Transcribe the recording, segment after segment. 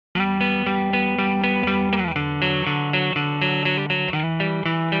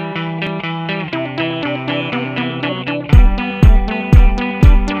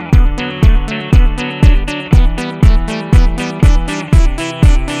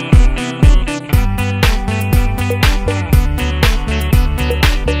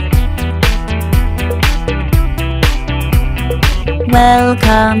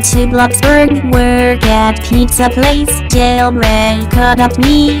Welcome to Bloxburg, work at pizza place. Jailbreak, adopt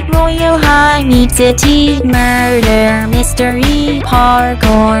me. Royale high, meet city. Murder, mystery.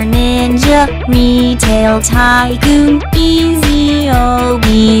 Parkour Ninja, retail tycoon. Easy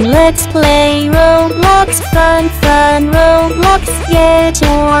Obby, let's play Roblox. Fun, Roblox. Get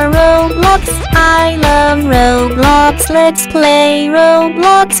your Roblox. I love Roblox. Let's play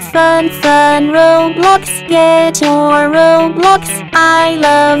Roblox. Fun, Roblox. Get your Roblox. I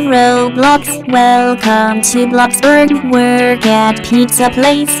love Roblox. Welcome to Bloxburg, work at pizza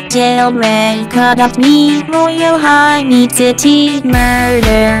place. Jailbreak, adopt me. Royale high, meet city.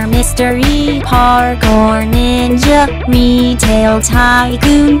 Murder, mystery. Parkour Ninja, retail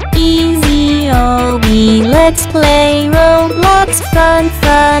tycoon. Easy Obby, let's play Roblox. Fun,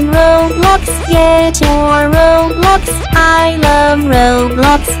 Roblox. Get your Roblox. I love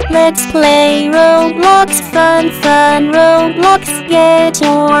Roblox. Let's play Roblox. Fun, Roblox. Get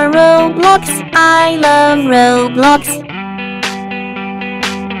your Roblox. I love Roblox.